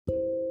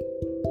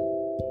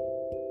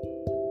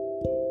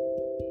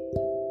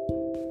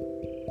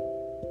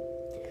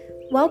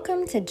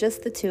Welcome to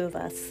Just the Two of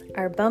Us,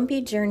 our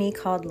bumpy journey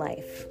called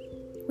life.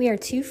 We are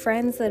two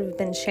friends that have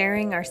been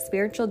sharing our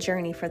spiritual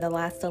journey for the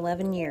last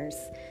 11 years.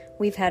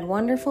 We've had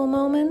wonderful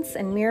moments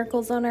and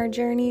miracles on our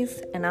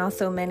journeys, and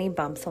also many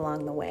bumps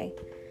along the way.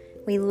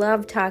 We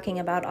love talking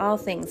about all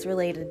things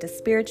related to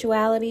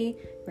spirituality,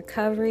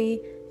 recovery,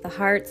 the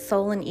heart,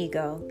 soul, and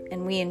ego,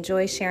 and we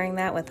enjoy sharing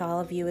that with all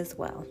of you as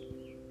well.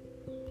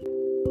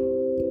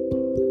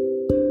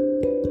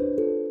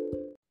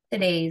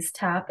 Today's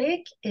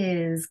topic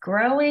is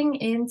growing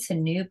into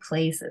new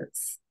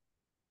places.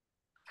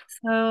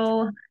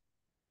 So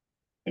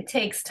it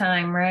takes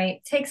time, right?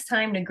 It takes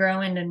time to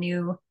grow into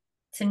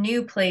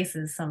new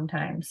places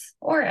sometimes,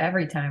 or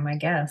every time, I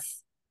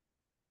guess.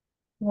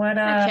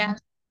 Gotcha.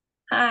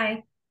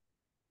 Hi.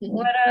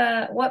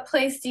 What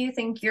place do you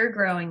think you're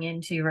growing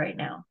into right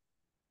now?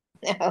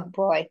 Oh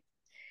boy.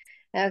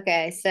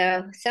 Okay,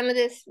 so some of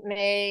this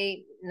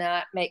may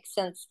not make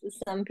sense to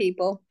some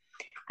people.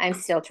 I'm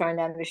still trying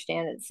to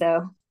understand it.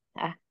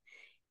 Uh,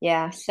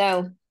 yeah.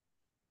 So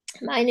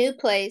my new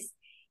place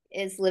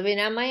is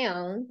living on my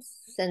own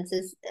and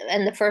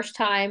the first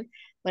time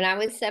when I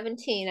was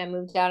 17, I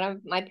moved out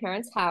of my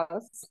parents'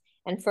 house,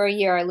 and for a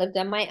year I lived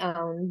on my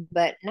own,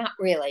 but not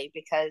really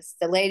because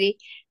the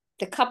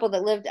couple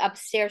that lived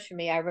upstairs from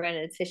me, I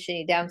rented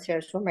officially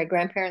downstairs, were my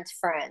grandparents'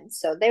 friends,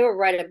 so they were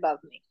right above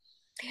me.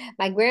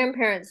 My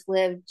grandparents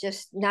lived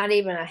just not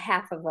even a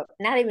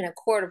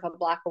quarter of a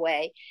block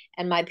away,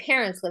 and my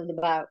parents lived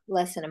about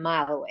less than a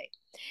mile away.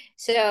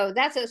 So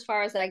that's as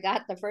far as I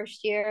got the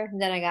first year.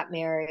 And then I got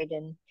married,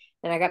 and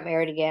then I got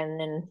married again,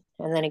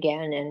 and then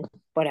again, and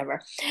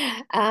whatever.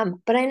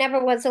 But I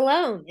never was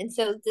alone, and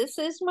so this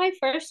is my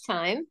first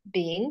time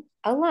being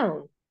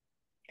alone,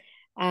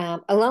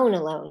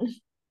 alone,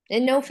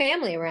 and no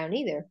family around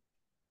either.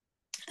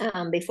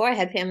 Before I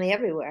had family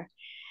everywhere,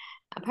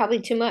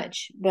 probably too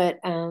much, but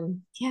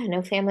yeah,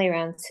 no family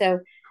around. So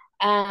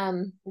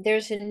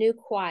there's a new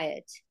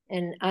quiet,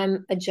 and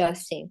I'm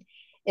adjusting.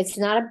 It's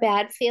not a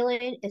bad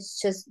feeling,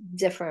 it's just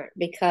different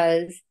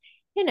because,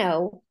 you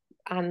know,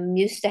 I'm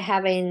used to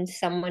having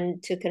someone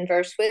to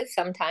converse with.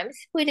 Sometimes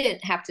we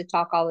didn't have to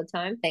talk all the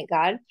time, thank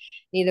God.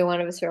 Neither one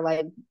of us are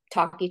like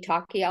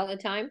talky all the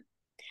time.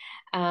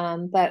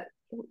 But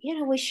you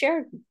know, we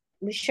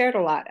shared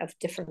a lot of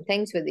different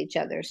things with each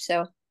other.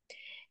 So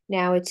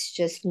now it's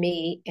just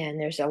me, and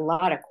there's a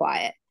lot of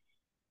quiet.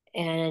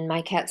 And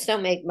my cats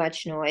don't make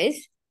much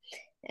noise,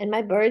 and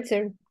my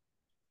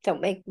don't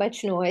make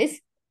much noise.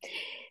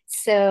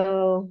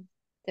 So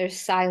there's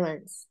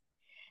silence.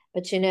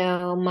 But you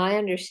know, my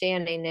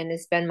understanding, and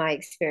it's been my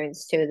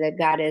experience too, that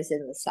God is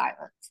in the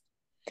silence.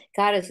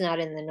 God is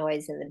not in the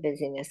noise and the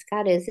busyness.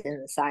 God is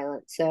in the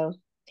silence. So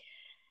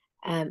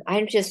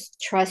I'm just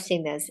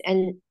trusting this.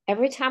 And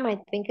every time I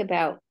think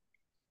about,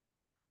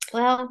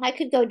 well, I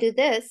could go do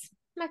this.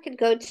 I could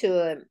go to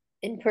a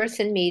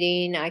in-person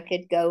meeting. I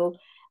could go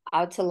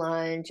out to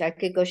lunch. I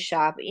could go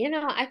shop. You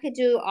know, I could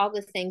do all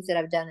the things that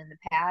I've done in the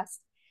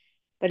past.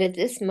 But at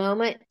this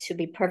moment, to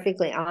be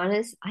perfectly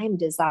honest, I am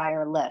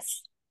desireless.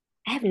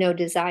 I have no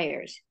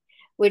desires,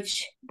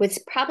 which would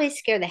probably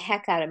scare the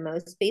heck out of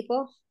most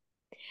people.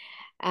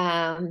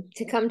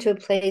 To come to a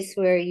place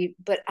where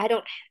but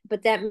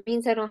that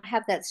means I don't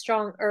have that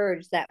strong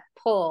urge, that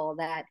pull,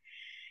 that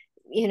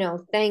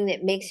thing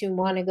that makes me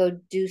want to go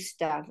do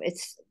stuff.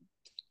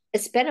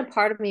 It's been a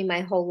part of me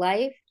my whole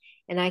life,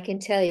 and I can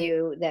tell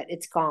you that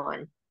it's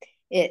gone.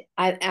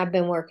 I've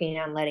been working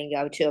on letting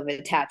go too of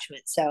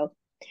attachment. So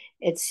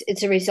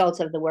it's a result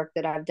of the work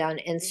that I've done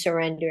in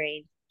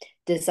surrendering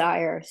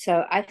desire.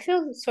 So I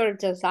feel sort of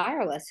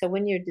desireless. So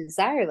when you're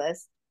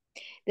desireless,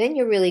 then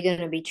you're really going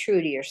to be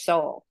true to your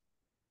soul.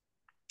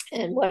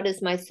 And what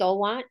does my soul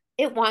want?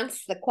 It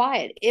wants the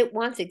quiet. It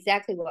wants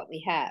exactly what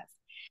we have.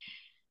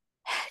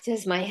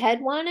 Does my head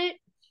want it?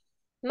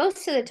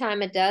 Most of the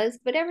time it does,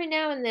 but every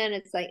now and then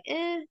it's like,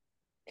 you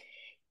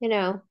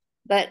know,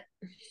 but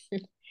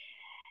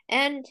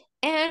and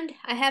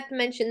I have to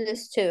mention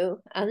this too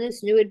on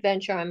this new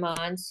adventure I'm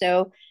on.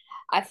 So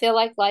I feel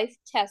like life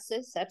tests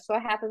us. That's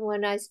what happened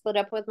when I split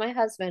up with my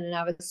husband, and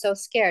I was so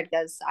scared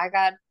because I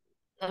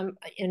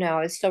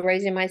was still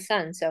raising my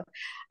son. So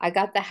I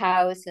got the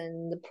house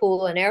and the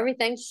pool and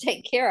everything to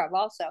take care of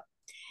also.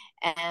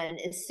 And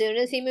as soon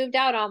as he moved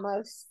out,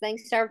 almost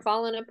things started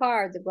falling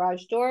apart. The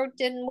garage door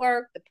didn't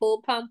work. The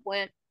pool pump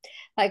went.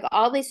 Like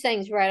all these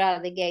things right out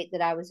of the gate that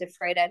I was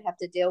afraid I'd have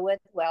to deal with.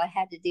 Well, I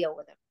had to deal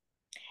with them.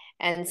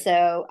 And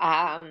so,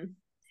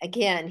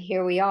 again,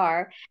 here we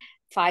are,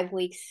 5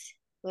 weeks,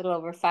 a little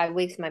over 5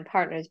 weeks. My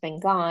partner's been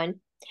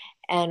gone,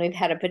 and we've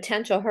had a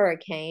potential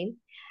hurricane.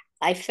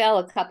 I fell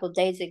a couple of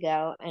days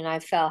ago, and I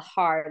fell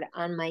hard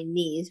on my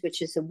knees,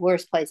 which is the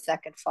worst place I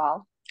could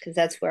fall because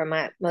that's where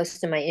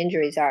most of my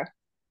injuries are.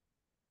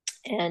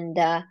 And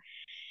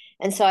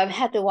and so I've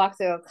had to walk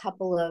through a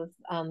couple of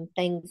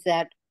things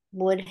that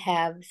would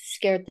have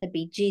scared the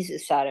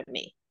bejesus out of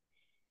me.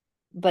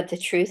 But the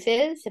truth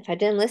is, if I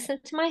didn't listen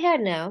to my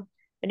head now,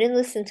 I didn't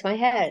listen to my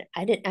head.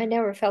 I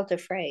never felt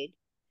afraid.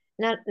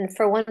 Not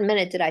for 1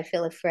 minute did I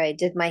feel afraid.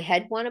 Did my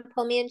head want to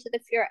pull me into the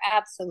fear?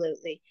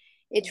 Absolutely.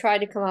 It tried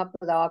to come up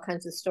with all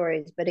kinds of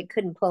stories, but it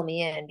couldn't pull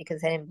me in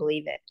because I didn't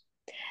believe it.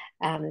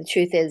 The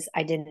truth is,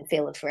 I didn't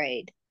feel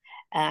afraid.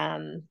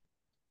 Um,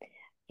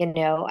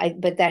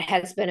 but that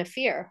has been a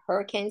fear.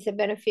 Hurricanes have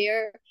been a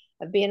fear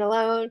of being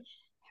alone,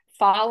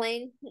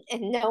 falling,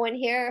 and no one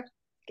here.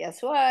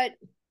 Guess what?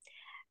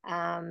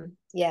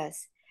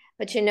 Yes.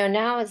 But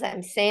now as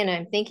I'm saying,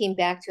 I'm thinking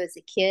back to as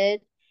a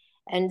kid,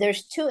 and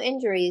there's two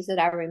injuries that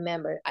I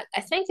remember.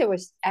 I think there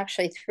was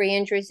actually three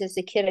injuries as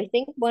a kid. I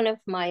think one of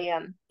my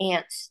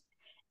aunts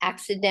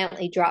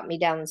accidentally dropped me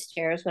down the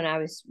stairs when I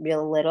was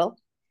real little,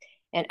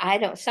 and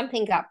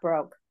something got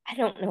broke. I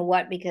don't know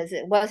what, because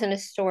it wasn't a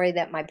story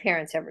that my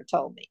parents ever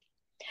told me.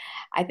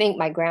 I think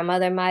my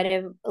grandmother might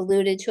have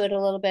alluded to it a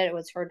little bit. It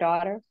was her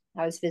daughter.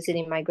 I was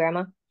visiting my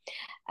grandma.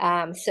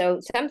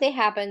 So something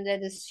happened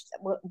that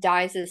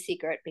dies as a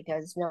secret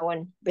because no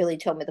one really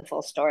told me the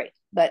full story.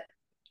 But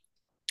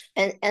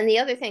and the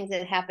other things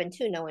that happened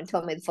too, no one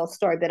told me the full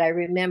story, but I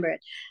remember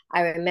it.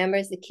 I remember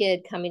as a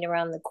kid coming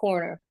around the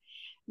corner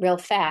real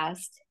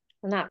fast.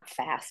 Well, not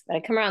fast, but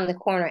I come around the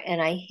corner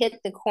and I hit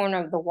the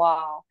corner of the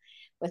wall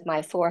with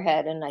my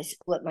forehead and I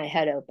split my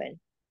head open.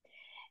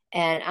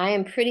 And I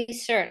am pretty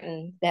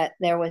certain that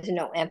there was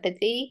no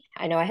empathy.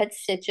 I know I had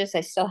stitches.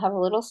 I still have a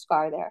little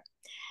scar there,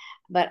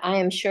 but I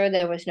am sure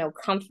there was no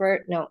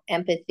comfort, no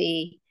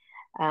empathy.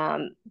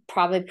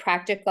 Probably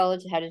practical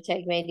had to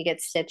take me to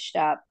get stitched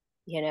up,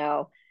 you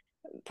know,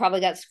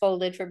 probably got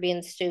scolded for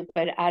being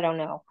stupid. I don't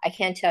know. I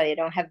can't tell you. I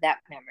don't have that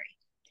memory.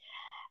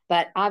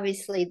 But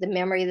obviously, the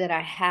memory that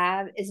I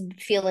have is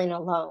feeling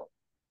alone.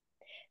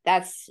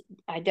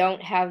 I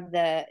don't have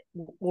the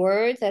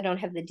words, I don't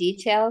have the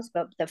details,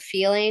 but the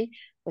feeling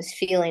was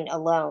feeling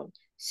alone.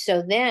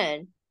 So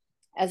then,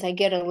 as I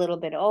get a little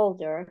bit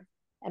older,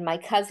 and my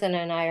cousin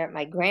and I are at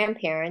my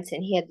grandparents,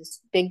 and he had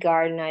this big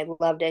garden. I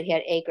loved it. He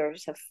had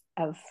acres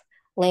of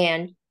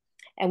land,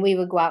 and we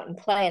would go out and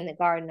play in the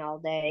garden all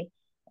day.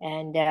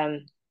 And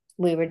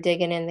we were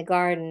digging in the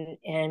garden,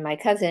 and my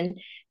cousin,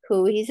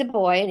 he's a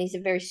boy, and he's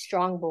a very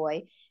strong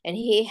boy, and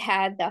he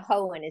had the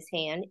hoe in his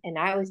hand, and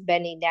I was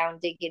bending down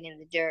digging in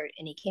the dirt,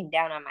 and he came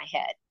down on my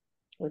head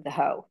with the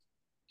hoe.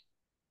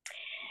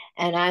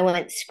 And I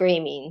went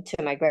screaming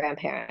to my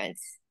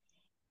grandparents.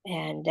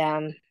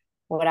 And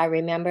what I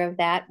remember of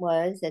that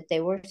was that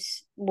they were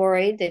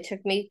worried. They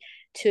took me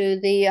to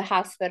the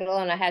hospital,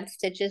 and I had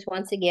stitches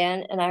once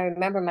again. And I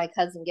remember my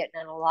cousin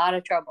getting in a lot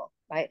of trouble.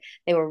 Right?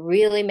 They were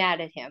really mad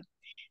at him,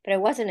 but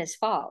it wasn't his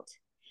fault.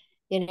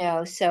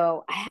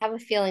 So I have a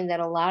feeling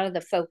that a lot of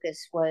the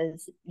focus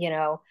was,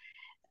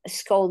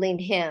 scolding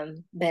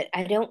him, but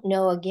I don't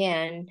know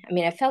again. I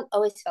mean,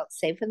 always felt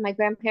safe with my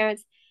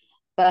grandparents,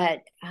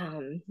 but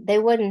they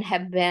wouldn't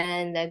have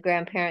been the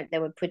grandparent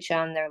that would put you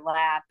on their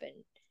lap, and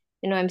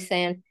you know what I'm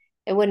saying?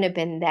 It wouldn't have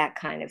been that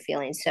kind of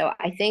feeling. So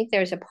I think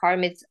there's a part of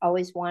me that's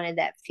always wanted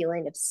that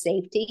feeling of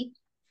safety.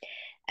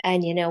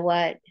 And you know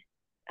what?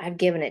 I've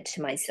given it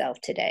to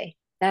myself today.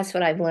 That's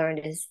what I've learned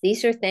is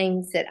these are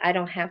things that I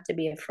don't have to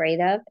be afraid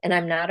of, and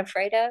I'm not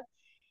afraid of,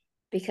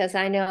 because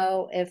I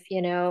know if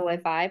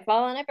I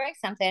fall and I break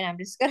something, I'm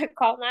just gonna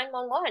call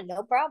 911,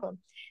 no problem.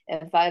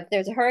 If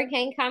there's a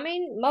hurricane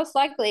coming, most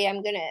likely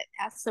I'm gonna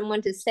ask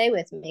someone to stay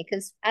with me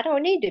because I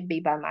don't need to be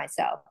by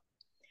myself.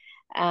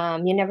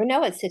 You never know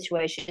what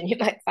situation you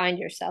might find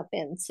yourself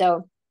in.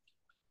 So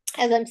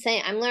as I'm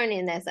saying, I'm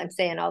learning this. I'm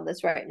saying all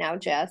this right now,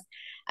 Jess.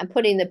 I'm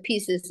putting the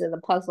pieces of the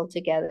puzzle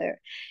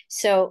together.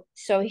 So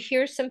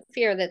here's some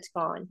fear that's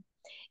gone.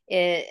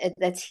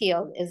 That's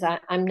healed.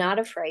 I'm not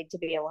afraid to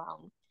be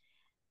alone.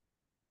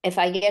 If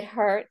I get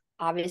hurt,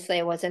 obviously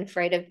I wasn't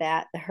afraid of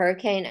that. The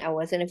hurricane, I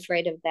wasn't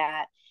afraid of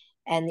that.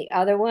 And the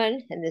other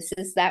one, and this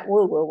is that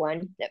woo-woo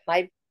one that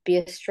might be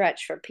a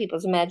stretch for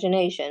people's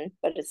imagination,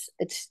 but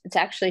it's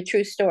actually a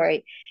true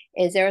story,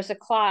 is there's a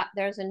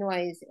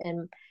noise,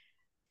 and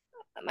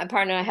my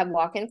partner and I have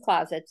walk-in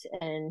closets,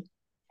 and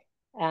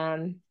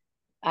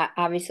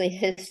obviously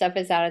his stuff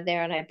is out of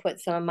there, and I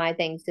put some of my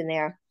things in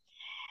there,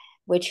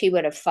 which he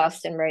would have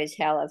fussed and raised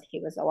hell if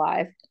he was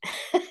alive.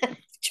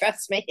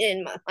 Trust me, he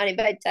didn't want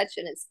anybody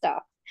touching his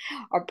stuff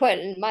or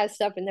putting my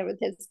stuff in there with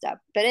his stuff.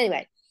 But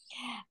anyway,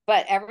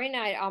 every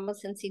night,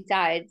 almost since he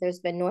died, there's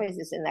been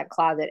noises in that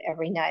closet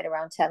every night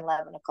around 10,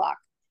 11 o'clock.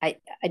 I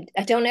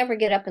don't ever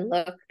get up and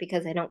look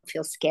because I don't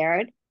feel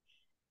scared.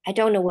 I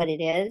don't know what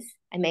it is.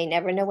 I may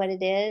never know what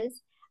it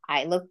is.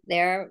 I look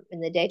there in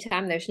the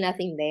daytime, there's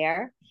nothing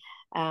there.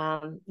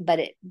 But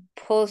it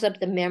pulls up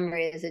the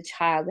memory as a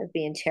child of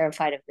being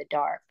terrified of the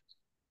dark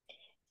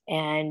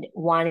and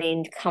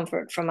wanting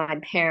comfort from my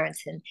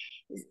parents, and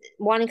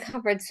wanting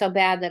comfort so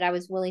bad that I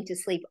was willing to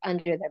sleep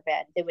under their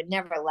bed. They would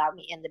never allow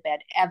me in the bed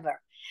ever.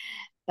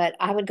 But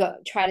I would go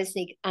try to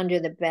sneak under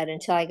the bed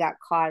until I got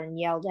caught and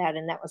yelled at.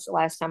 And that was the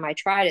last time I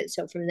tried it.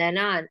 So from then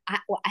on, I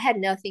had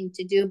nothing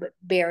to do but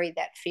bury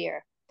that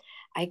fear.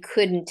 I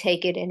couldn't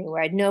take it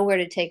anywhere. I had nowhere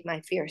to take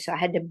my fear. So I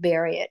had to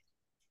bury it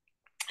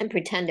and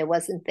pretend it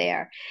wasn't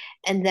there.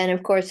 And then,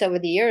 of course, over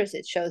the years,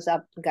 it shows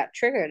up and got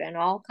triggered in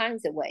all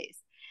kinds of ways.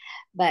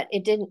 but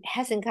it didn't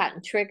hasn't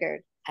gotten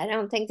triggered. I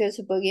don't think there's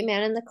a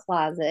boogeyman in the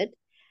closet.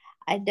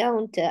 I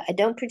don't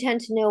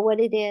pretend to know what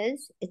it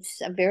is.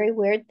 It's a very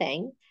weird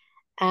thing.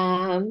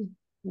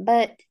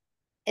 But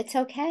it's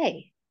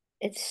okay.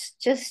 It's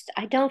just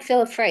I don't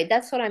feel afraid.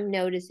 That's what I'm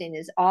noticing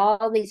is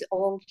all these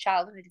old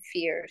childhood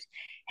fears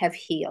have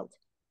healed.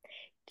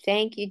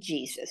 Thank you,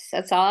 Jesus.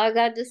 That's all I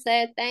got to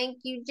say. Thank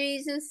you,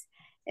 Jesus.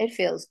 It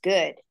feels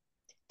good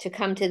to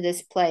come to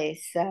this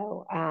place.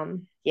 So,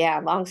 yeah,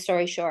 long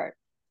story short.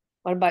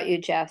 What about you,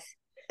 Jess?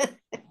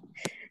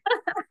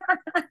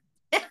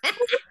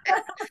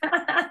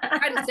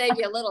 Try to save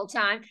you a little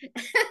time.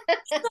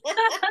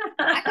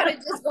 I could have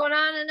just gone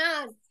on and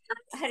on.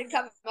 I had to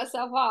cut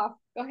myself off.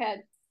 Go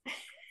ahead.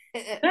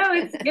 No,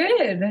 it's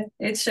good.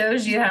 It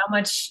shows you how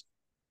much,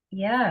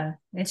 yeah,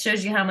 it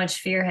shows you how much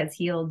fear has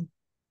healed.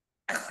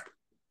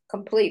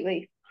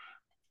 Completely.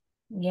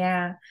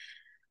 Yeah.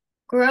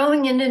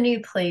 Growing into new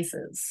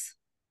places.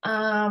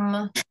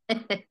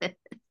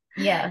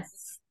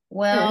 Yes.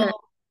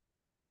 Well,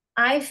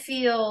 I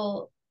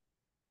feel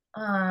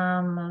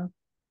that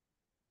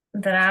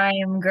I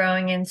am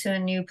growing into a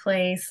new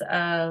place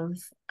of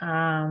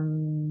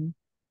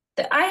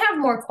that I have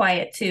more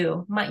quiet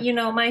too.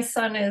 My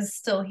son is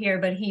still here,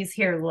 but he's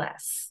here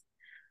less.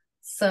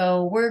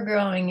 So we're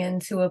growing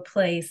into a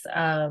place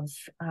of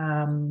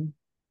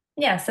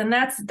yes, and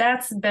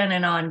that's been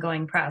an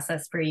ongoing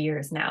process for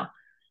years now.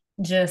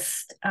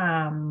 Just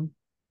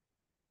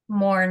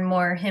more and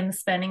more him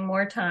spending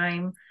more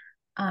time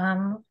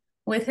um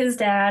with his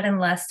dad and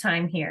less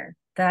time here.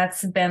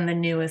 That's been the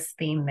newest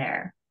theme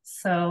there.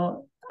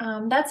 So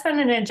that's been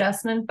an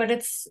adjustment, but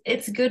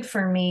it's good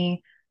for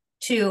me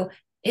to,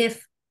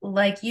 if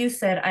like you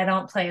said, I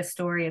don't play a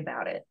story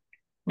about it.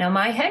 Now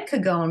my head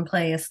could go and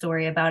play a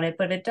story about it,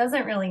 but it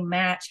doesn't really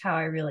match how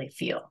I really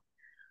feel.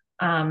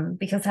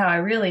 Because how I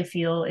really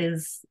feel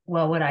is,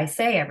 well, what I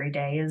say every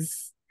day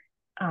is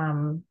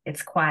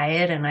it's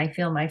quiet and I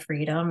feel my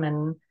freedom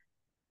and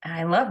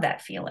I love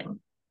that feeling.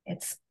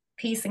 It's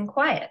peace and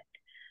quiet.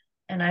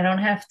 And I don't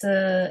have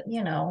to,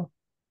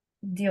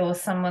 deal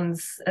with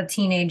a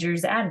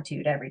teenager's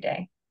attitude every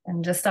day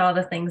and just all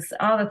the things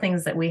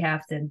that we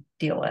have to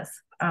deal with.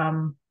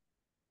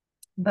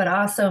 But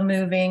also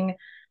moving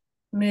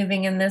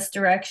in this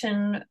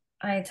direction.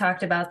 I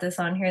talked about this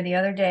on here the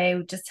other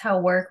day, just how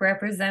work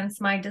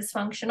represents my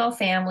dysfunctional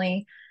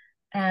family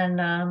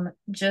and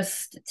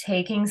just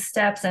taking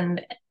steps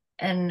and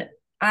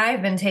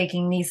I've been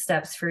taking these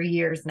steps for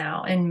years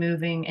now and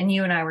moving, and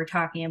you and I were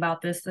talking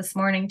about this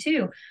morning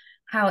too,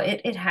 how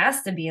it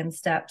has to be in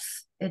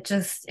steps. It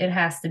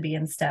has to be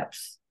in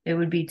steps. It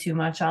would be too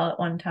much all at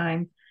one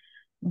time.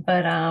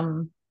 But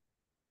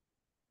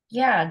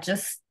yeah,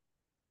 just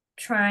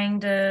trying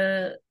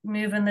to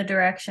move in the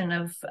direction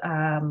of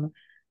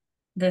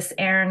this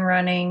errand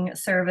running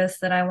service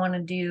that I want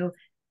to do,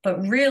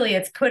 but really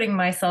it's putting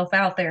myself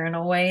out there in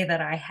a way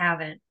that I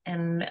haven't.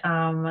 And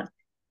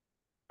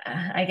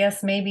I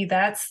guess maybe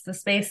that's the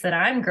space that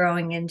I'm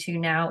growing into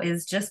now,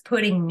 is just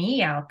putting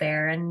me out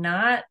there and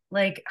not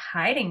like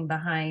hiding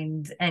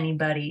behind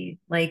anybody.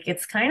 Like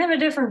it's kind of a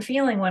different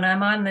feeling when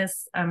I'm on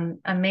this, I'm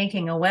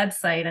making a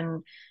website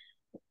and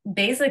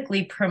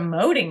basically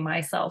promoting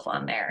myself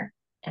on there.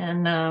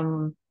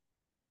 And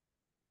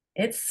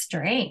it's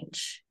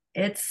strange.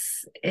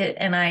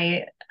 And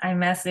I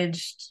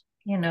messaged,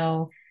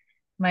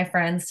 my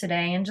friends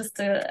today and just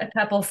a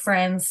couple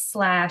friends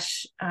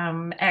slash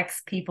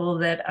ex people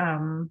that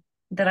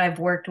I've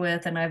worked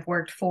with and I've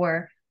worked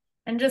for,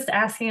 and just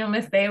asking them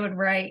if they would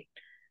write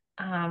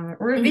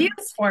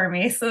reviews for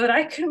me so that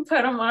I can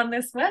put them on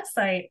this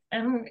website.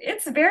 And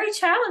it's very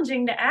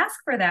challenging to ask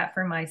for that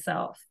for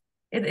myself.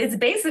 It's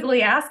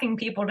basically asking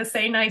people to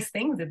say nice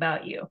things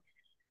about you.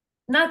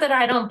 Not that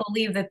I don't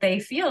believe that they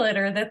feel it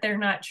or that they're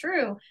not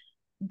true,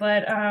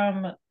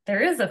 but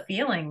there is a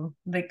feeling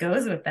that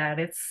goes with that.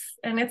 It's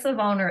a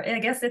vulnerable, I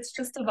guess it's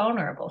just a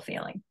vulnerable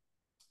feeling.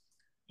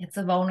 It's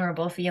a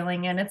vulnerable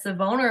feeling, and it's a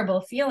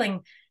vulnerable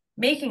feeling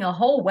making a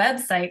whole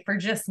website for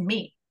just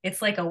me.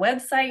 It's like a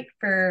website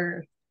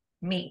for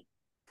me,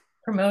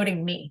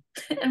 promoting me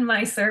and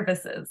my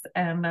services.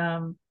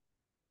 And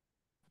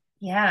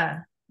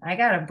yeah, I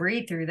gotta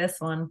breathe through this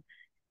one.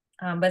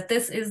 But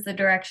this is the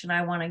direction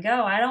I want to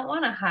go. I don't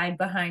want to hide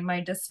behind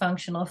my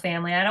dysfunctional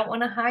family. I don't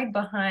want to hide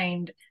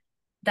behind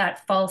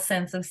that false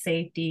sense of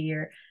safety,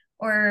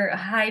 or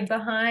hide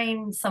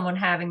behind someone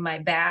having my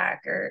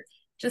back, or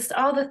just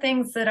all the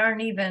things that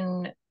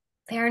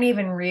they aren't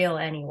even real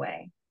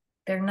anyway.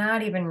 They're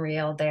not even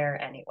real there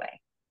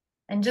anyway.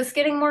 And just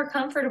getting more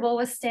comfortable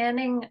with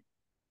standing,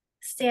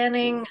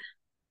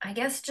 I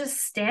guess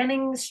just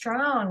standing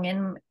strong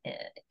in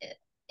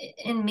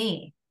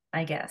me,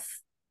 I guess.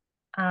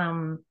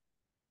 Um,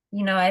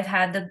 I've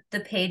had the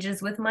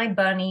pages with my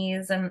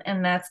bunnies,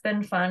 and that's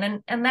been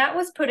fun. And that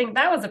was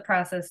a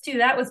process too.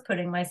 That was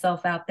putting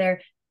myself out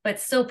there, but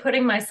still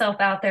putting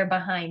myself out there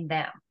behind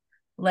them.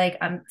 Like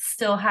I'm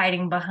still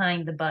hiding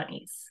behind the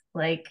bunnies.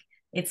 Like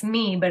it's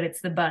me, but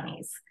it's the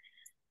bunnies.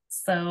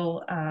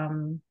 So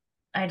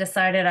I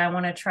decided I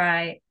want to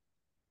try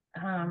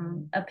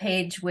a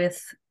page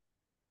with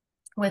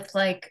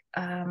like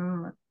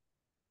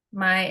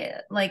my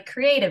like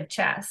creative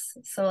chess.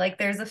 So like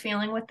there's a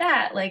feeling with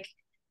that. Like,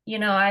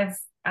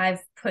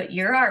 I've put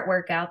your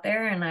artwork out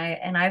there,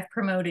 and I've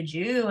promoted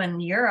you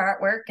and your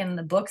artwork and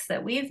the books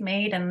that we've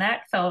made, and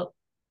that felt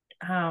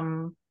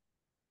um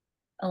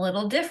a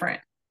little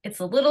different. It's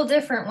a little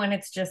different when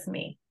it's just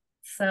me.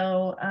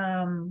 So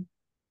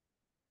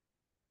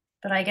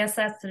but I guess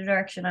that's the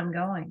direction I'm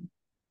going.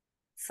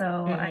 So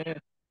Mm-hmm.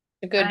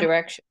 A good I'm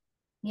direction.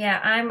 yeah,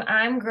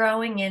 I'm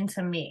growing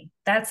into me.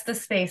 That's the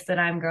space that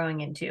I'm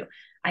growing into.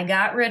 I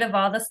got rid of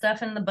all the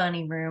stuff in the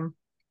bunny room.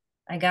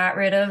 I got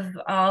rid of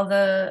all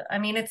the, I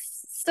mean,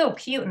 it's still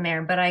cute in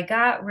there, but I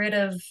got rid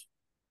of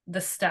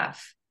the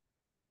stuff.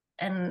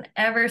 And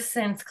ever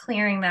since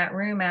clearing that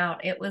room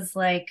out, it was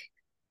like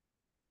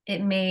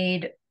it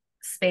made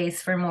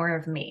space for more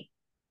of me.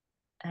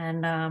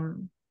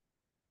 And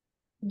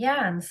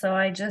yeah, and so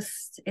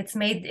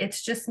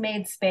it's just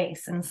made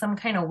space in some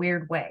kind of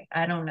weird way.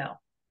 I don't know.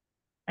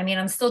 I mean,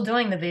 I'm still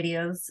doing the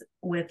videos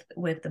with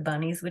the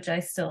bunnies, which I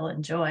still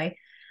enjoy.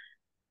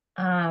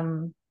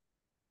 Um,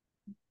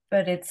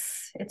 but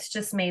it's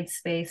just made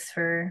space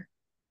for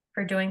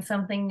doing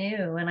something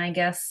new. And I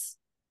guess,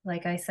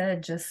 like I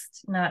said,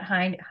 just not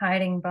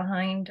hiding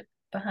behind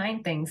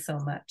things so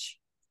much.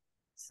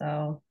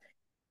 So,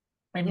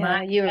 and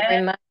Yeah, you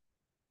remind.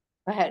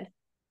 Go ahead.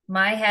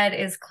 my head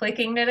is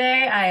clicking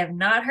today. I have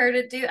not heard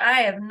it do.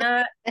 I have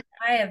not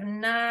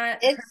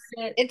It's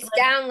heard it it's like,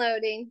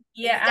 downloading.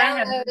 yeah, It's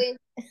downloading.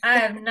 I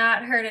have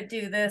not heard it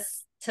do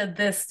this to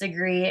this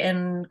degree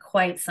in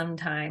quite some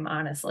time,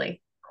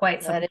 honestly.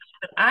 Quite some Let time. it.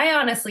 But I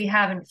honestly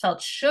haven't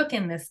felt shook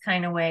in this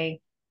kind of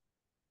way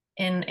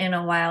in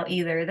a while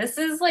either. This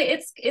is like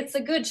it's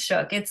a good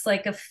shook. It's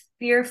like a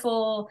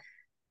fearful,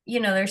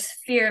 there's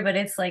fear, but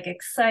it's like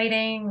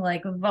exciting,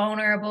 like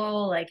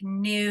vulnerable, like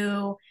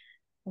new,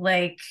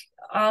 like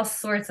all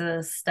sorts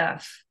of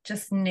stuff.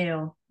 Just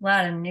new. A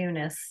lot of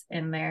newness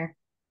in there.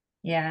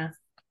 Yeah.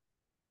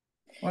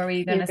 What were you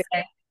You gonna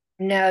say?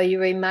 No, you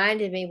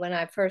reminded me when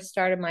I first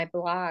started my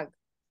blog.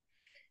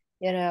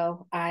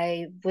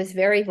 I was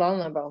very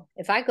vulnerable.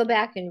 If I go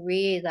back and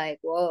read, like,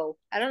 whoa,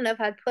 I don't know if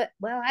I'd put,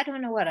 well, I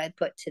don't know what I'd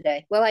put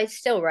today. Well, I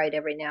still write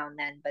every now and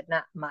then, but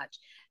not much.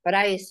 But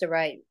I used to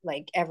write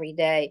like every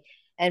day.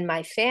 And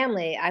my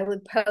family, I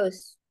would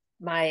post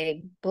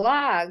my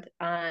blog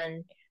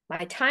on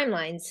my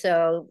timeline.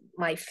 So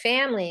my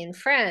family and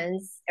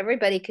friends,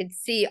 everybody could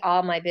see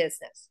all my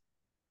business.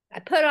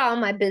 I put all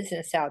my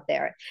business out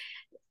there.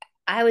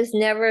 I was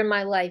never in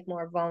my life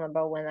more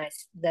vulnerable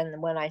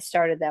than when I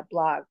started that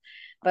blog.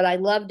 But I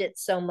loved it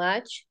so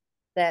much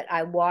that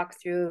I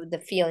walked through the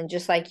feeling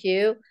just like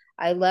you.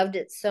 I loved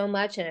it so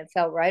much and it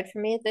felt right for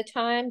me at the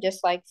time,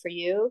 just like for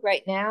you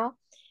right now.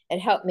 It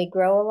helped me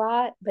grow a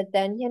lot. But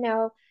then,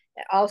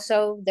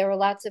 also there were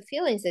lots of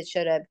feelings that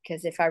should have,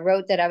 because if I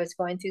wrote that I was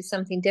going through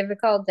something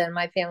difficult, then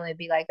my family would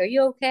be like, "Are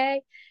you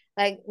okay?"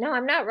 Like, no,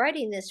 I'm not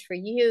writing this for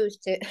you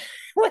to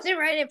wasn't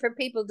writing for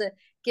people to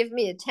give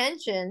me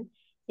attention,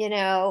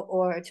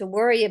 or to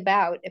worry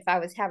about if I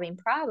was having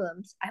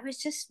problems. I was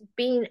just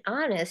being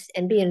honest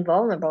and being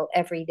vulnerable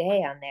every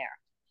day on there.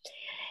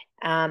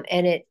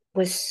 And it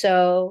was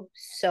so,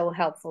 so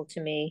helpful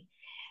to me.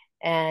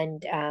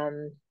 And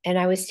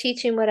I was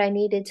teaching what I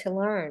needed to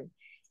learn.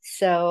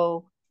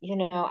 So,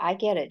 I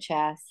get it,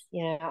 Chas.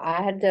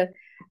 I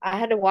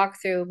had to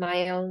walk through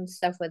my own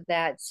stuff with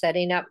that,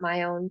 setting up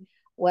my own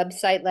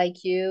website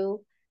like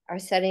you are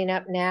setting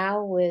up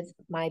now with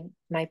my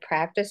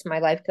practice, my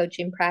life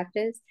coaching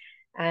practice,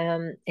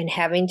 and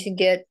having to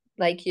get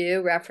like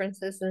you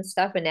references and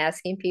stuff and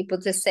asking people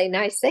to say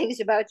nice things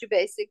about you,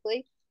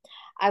 basically.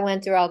 I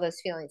went through all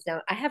those feelings.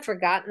 Now I have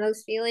forgotten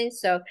those feelings.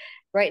 So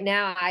right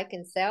now I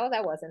can say, oh,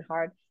 that wasn't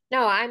hard.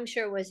 No, I'm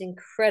sure it was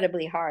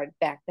incredibly hard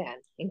back then,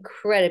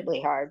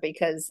 incredibly hard,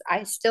 because I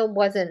was still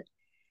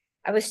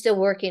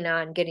working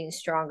on getting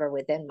stronger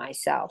within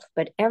myself.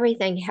 But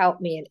everything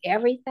helped me, and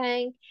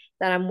everything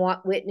that I'm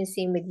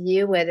witnessing with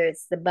you, whether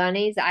it's the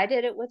bunnies, I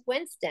did it with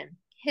Winston.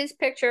 His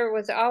picture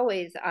was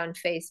always on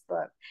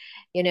Facebook,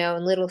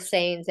 and little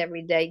sayings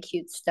every day,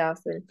 cute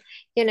stuff. And,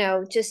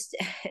 just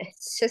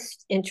it's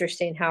just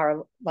interesting how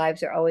our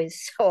lives are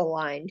always so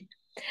aligned.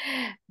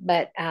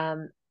 But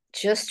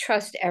just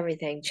trust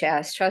everything,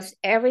 Chess. Trust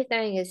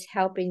everything is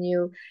helping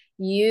you.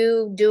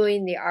 You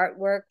doing the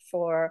artwork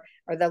or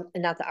the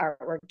not the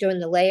artwork, doing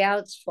the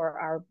layouts for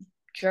our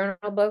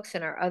journal books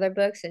and our other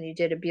books, and you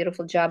did a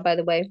beautiful job, by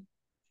the way.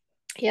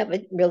 You have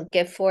a real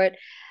gift for it.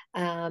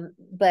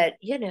 But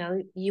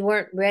you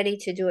weren't ready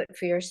to do it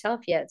for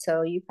yourself yet,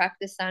 so you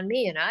practiced on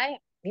me, and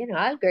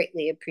I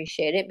greatly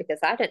appreciate it because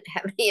I didn't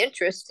have any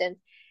interest in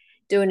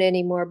doing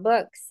any more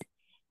books,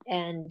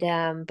 and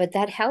but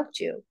that helped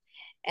you,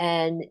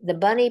 and the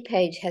bunny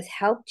page has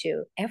helped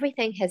you.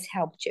 Everything has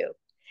helped you.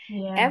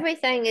 Yeah.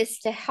 Everything is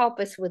to help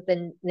us with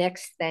the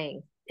next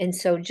thing. And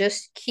so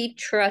just keep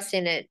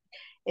trusting it.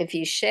 If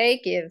you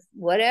shake, if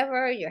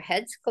whatever, your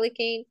head's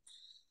clicking,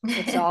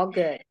 it's all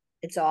good.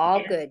 It's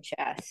all Yeah. good,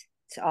 Jess.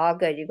 It's all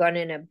good. You're going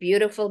in a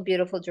beautiful,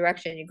 beautiful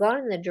direction. You're going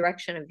in the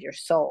direction of your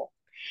soul.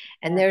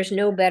 And Yeah. there's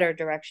no better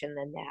direction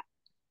than that.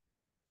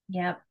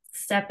 Yep.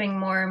 Stepping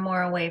more and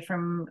more away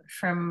from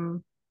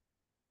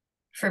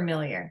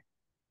familiar.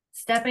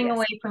 Stepping Yes.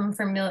 away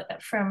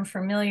from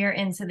familiar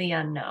into the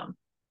unknown.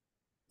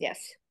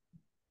 Yes.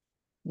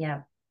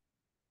 Yeah.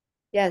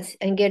 Yes.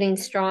 And getting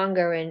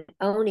stronger and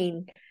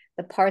owning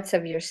the parts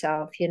of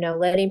yourself,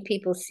 letting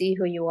people see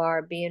who you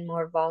are, being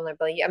more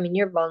vulnerable. I mean,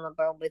 you're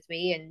vulnerable with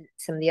me and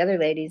some of the other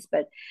ladies,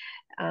 but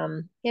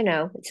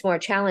it's more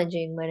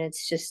challenging when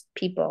it's just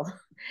people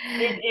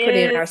It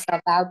putting is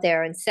ourselves out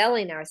there and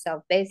selling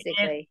ourselves it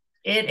basically.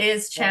 it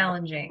is Yeah.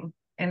 challenging.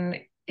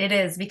 And it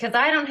is because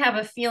I don't have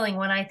a feeling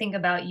when I think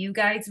about you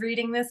guys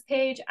reading this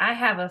page. I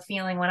have a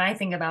feeling when I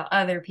think about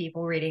other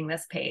people reading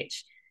this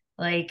page.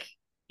 Like,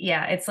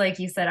 yeah, it's like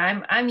you said,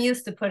 I'm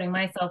used to putting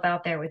myself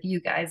out there with you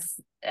guys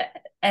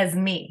as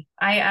me.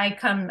 I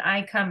come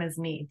as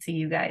me to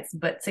you guys,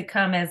 but to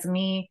come as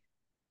me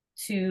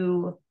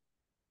to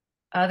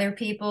other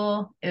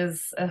people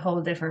is a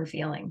whole different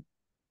feeling.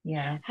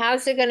 Yeah.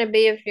 How's it going to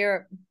be if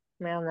you're,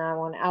 well,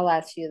 no, I'll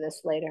ask you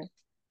this later.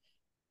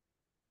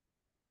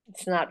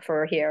 It's not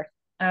for here.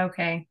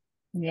 Okay.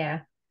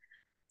 Yeah.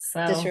 Just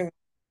So remember.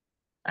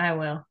 I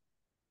will.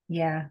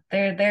 Yeah.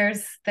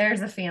 There's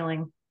a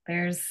feeling.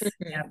 Yeah.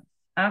 Mhm.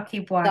 I'll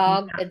keep It's walking.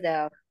 all good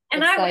though.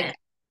 And It's I like,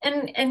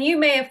 went and you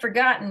may have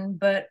forgotten,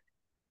 but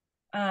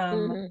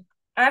um mhm,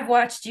 I've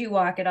watched you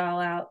walk it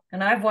all out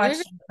and I've mhm,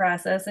 watched you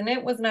process and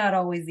it was not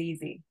always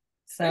easy.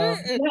 So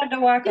mhm. you had to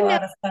walk a you know,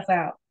 lot of stuff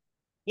out.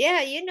 yeah,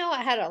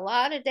 I had a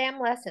lot of damn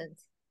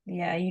lessons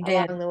Yeah, you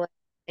along did. the way,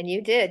 and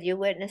you did. You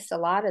witnessed a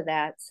lot of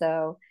that.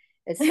 So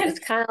it's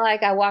kind of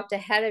like I walked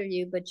ahead of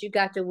you, but you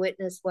got to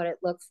witness what it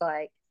looks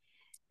like.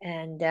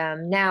 And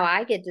now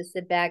I get to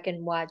sit back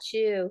and watch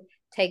you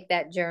take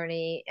that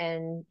journey.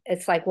 And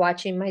it's like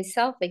watching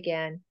myself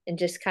again and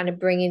just kind of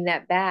bringing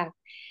that back,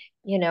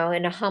 in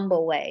a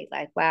humble way.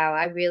 Like, wow,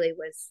 I really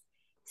was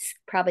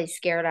probably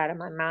scared out of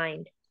my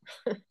mind,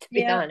 to be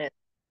Yeah. honest.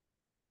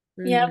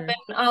 Yep, Hmm.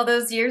 and all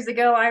those years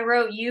ago, I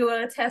wrote you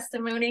a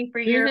testimony for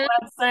your Hmm.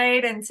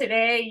 website, and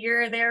today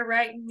you're there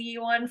writing me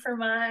one for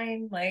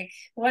mine. Like,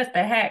 what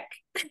the heck?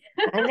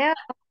 I know.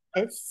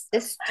 It's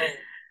just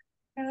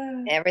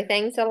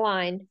everything's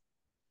aligned.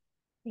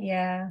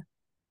 Yeah,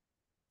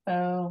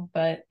 so,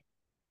 but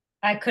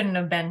I couldn't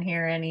have been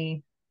here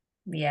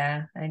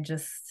yeah,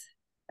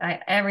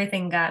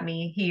 everything got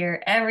me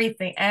here.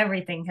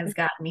 Everything has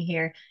gotten me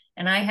here.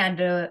 And I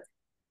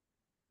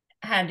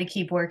had to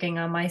keep working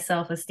on my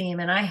self-esteem,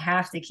 and I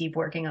have to keep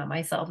working on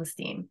my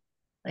self-esteem.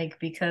 Like,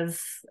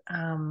 because,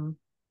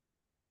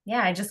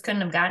 yeah, I just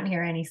couldn't have gotten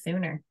here any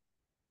sooner.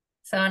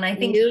 So, and I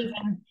think You,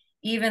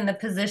 even the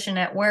position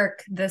at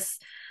work,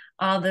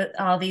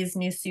 all these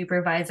new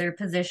supervisor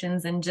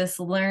positions, and just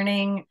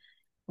learning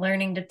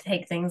to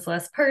take things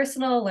less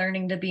personal,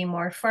 learning to be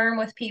more firm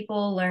with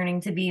people, learning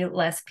to be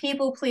less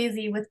people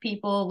pleasy with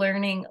people,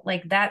 learning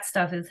like that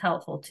stuff is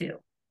helpful too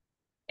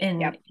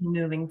in yep.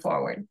 moving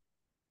forward.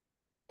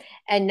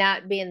 And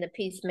not being the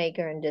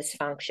peacemaker in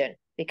dysfunction,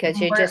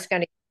 because you're We're, just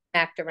going to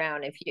act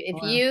around. well,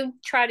 If you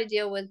try to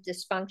deal with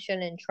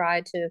dysfunction and try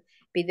to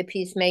be the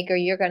peacemaker,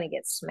 you're going to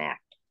get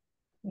smacked.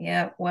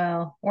 yeah,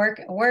 well,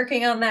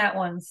 working on that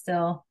one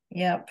still.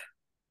 Yep.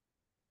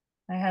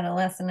 I had a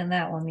lesson in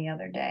that one the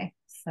other day.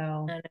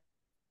 So, And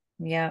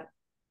yep.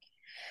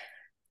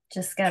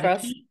 Just got to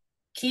trust.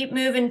 keep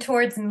moving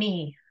towards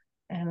me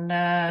and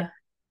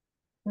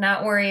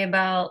not worry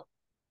about,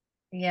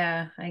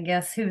 yeah, I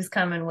guess who's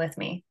coming with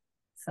me.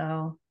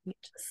 So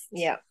just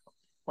Yeah.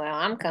 Well,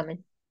 I'm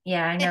coming.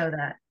 yeah, I know I'm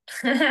that.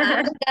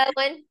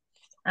 going.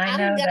 I I'm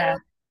know that.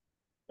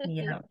 going.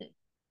 Yeah.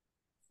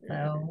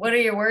 So what are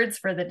your words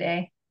for the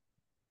day?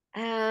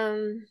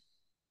 um,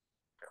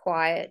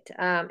 quiet.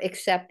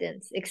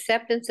 Acceptance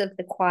of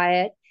the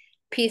quiet.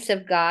 Peace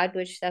of God,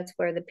 which that's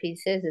where the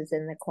peace is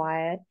in the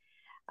quiet.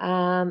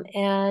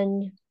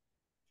 And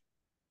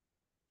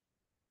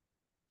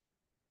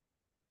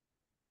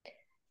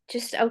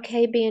just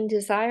okay being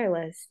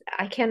desireless.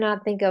 I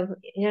cannot think of,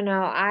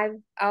 I've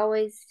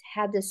always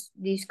had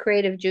these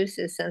creative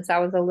juices since I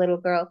was a little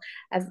girl.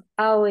 I've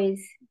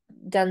always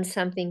done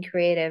something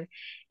creative,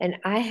 and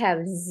I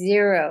have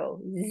zero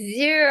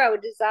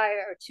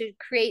desire to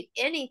create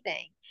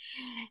anything.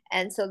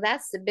 And so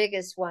that's the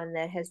biggest one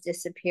that has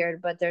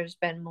disappeared, but there's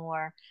been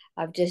more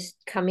of just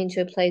coming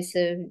to a place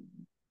of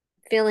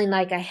feeling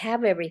like I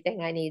have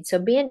everything I need. So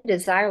being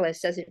desireless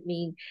doesn't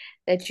mean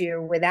that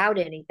you're without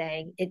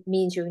anything. It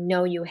means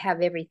you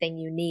have everything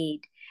you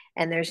need.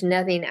 And there's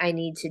nothing I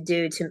need to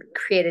do to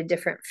create a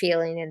different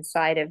feeling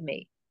inside of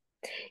me.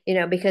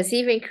 Because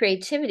even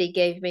creativity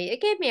it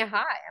gave me a high.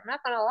 I'm not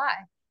gonna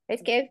lie.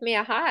 It gave me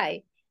a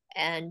high.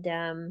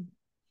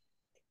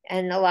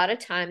 And a lot of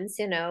times,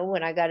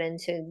 when I got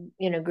into,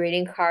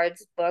 greeting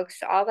cards, books,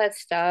 all that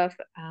stuff,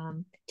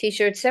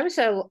 t-shirts, there was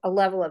a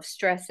level of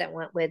stress that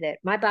went with it.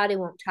 My body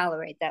won't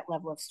tolerate that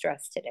level of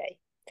stress today.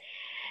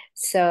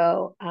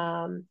 So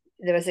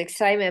there was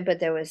excitement, but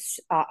there was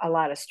a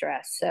lot of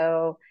stress.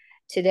 So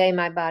today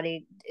my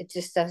body, it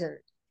just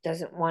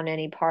doesn't want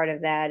any part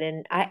of that.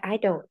 And I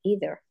don't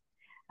either.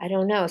 I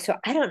don't know. So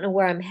I don't know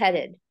where I'm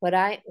headed. What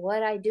I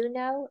do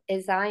know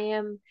is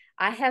I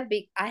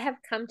have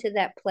come to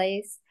that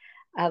place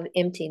of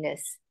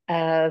emptiness,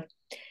 of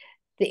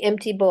the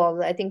empty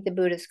bowl. I think the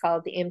Buddhists call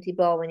it the empty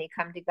bowl. When you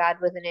come to God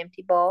with an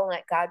empty bowl,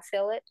 let God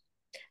fill it.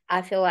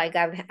 I feel like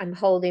I'm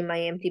holding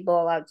my empty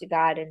bowl out to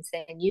God and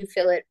saying, you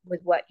fill it with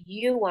what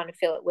you want to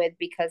fill it with,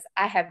 because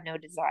I have no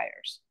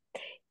desires.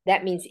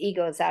 That means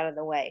ego is out of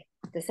the way.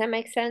 Does that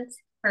make sense?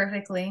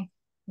 Perfectly.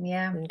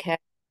 Yeah. Okay.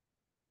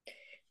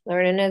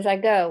 Learning as I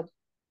go.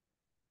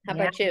 How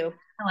Yeah. about you?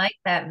 I like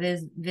that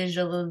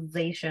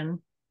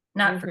visualization.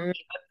 Not for Mm-hmm.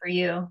 me, but for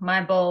you.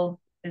 My bowl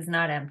is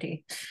not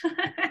empty.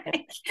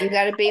 You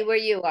got to be where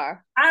you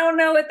are. I don't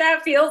know what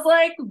that feels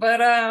like, but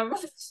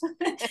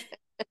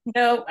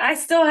no, I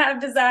still have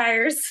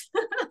desires.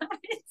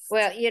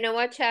 Well, you know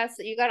what, Chas?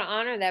 You got to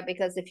honor that,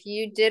 because if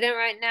you didn't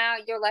right now,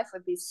 your life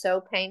would be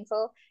so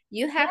painful.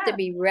 You have to Yeah.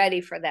 be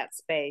ready for that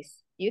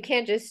space. You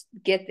can't just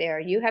get there.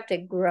 You have to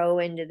grow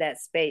into that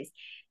space.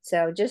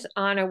 So just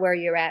honor where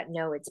you're at.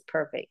 Know it's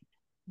perfect.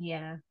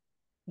 Yeah.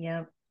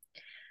 Yep.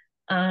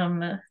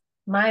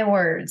 My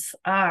words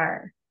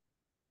are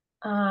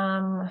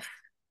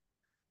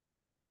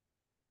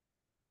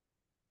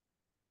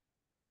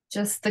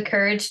just the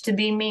courage to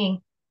be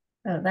me.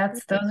 So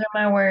those are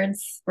my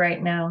words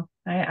right now.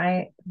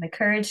 I the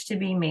courage to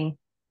be me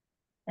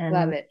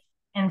Love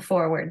and it.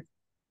 forward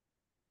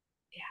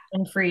Yeah.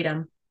 and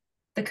freedom.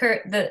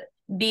 The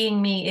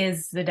being me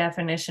is the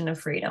definition of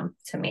freedom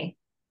to me.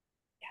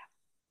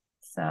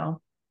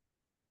 So,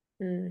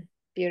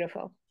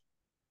 Beautiful.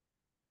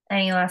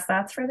 any last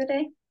thoughts for the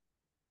day?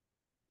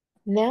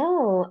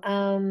 No,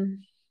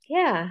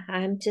 yeah,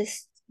 I'm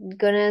just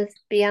gonna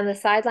be on the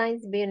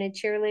sidelines being a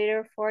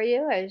cheerleader for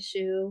you as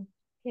you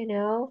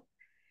know,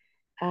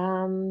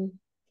 um,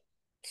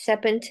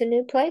 step into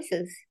new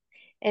places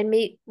and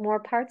meet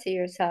more parts of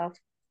yourself.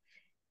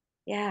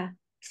 Yeah,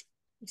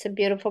 it's a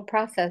beautiful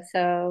process.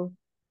 So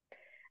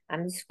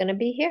I'm just gonna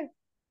be here.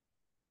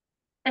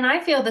 And I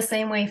feel the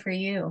same way for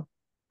you.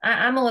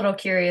 I'm a little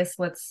curious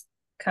what's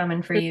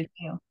coming for you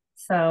too.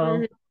 So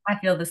Mhm. I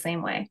feel the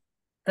same way.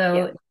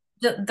 Yeah.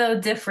 Though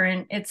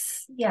different,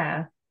 it's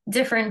yeah,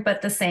 different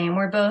but the same.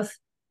 We're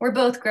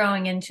both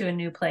growing into a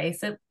new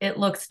place. It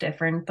looks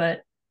different,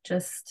 but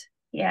just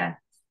yeah.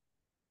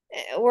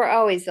 We're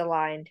always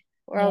aligned.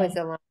 We're Yeah. always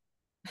aligned.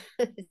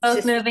 It's Both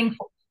just, moving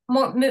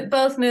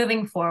both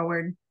moving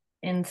forward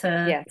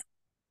into yes,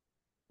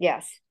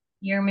 yes,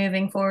 you're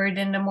moving forward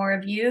into more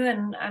of you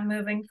and I'm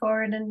moving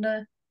forward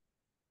into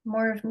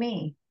more of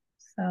me.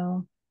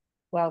 So,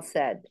 well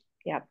said.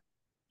 Yep.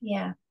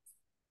 yeah.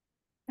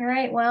 All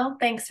right. Well,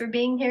 thanks for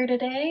being here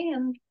today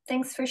and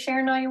thanks for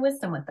sharing all your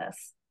wisdom with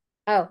us.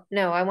 Oh,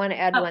 no, I want to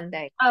add Oh, one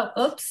thing.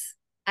 oops.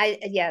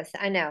 Yes,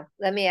 I know.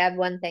 Let me add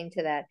one thing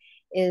to that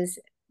is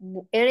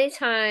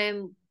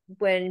anytime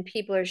when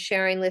people are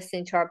sharing,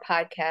 listening to our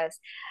podcast,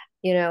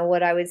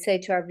 what I would say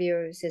to our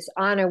viewers is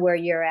honor where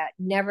you're at.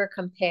 Never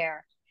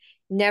compare.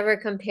 Never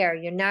compare.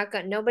 You're not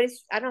going,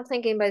 I don't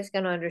think anybody's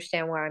going to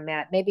understand where I'm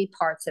at. Maybe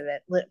parts of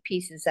it,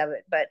 pieces of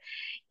it, but,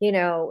 you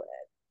know,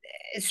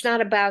 it's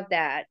not about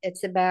that.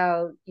 It's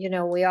about,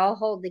 we all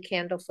hold the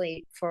candle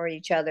for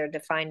each other to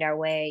find our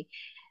way,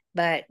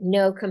 but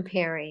no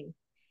comparing,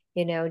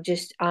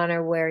 just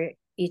honor where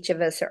each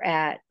of us are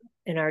at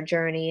in our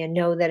journey and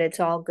know that it's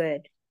all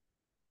good,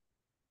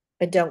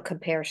 but don't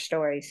compare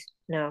stories.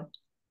 No.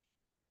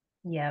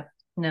 Yep.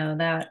 No,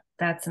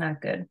 that's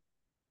not good.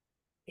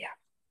 Yeah.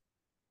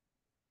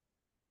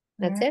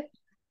 All That's right. it.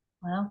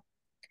 Well,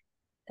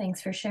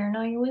 thanks for sharing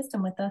all your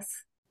wisdom with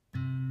us.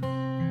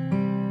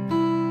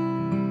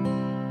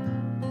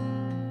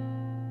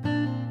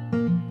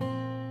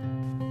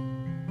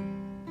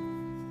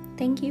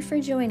 Thank you for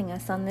joining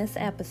us on this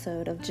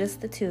episode of Just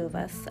the Two of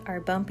Us,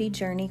 our bumpy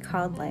journey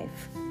called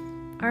life.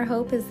 Our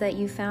hope is that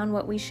you found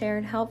what we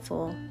shared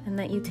helpful and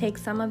that you take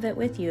some of it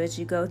with you as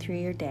you go through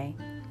your day.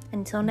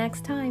 Until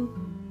next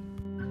time.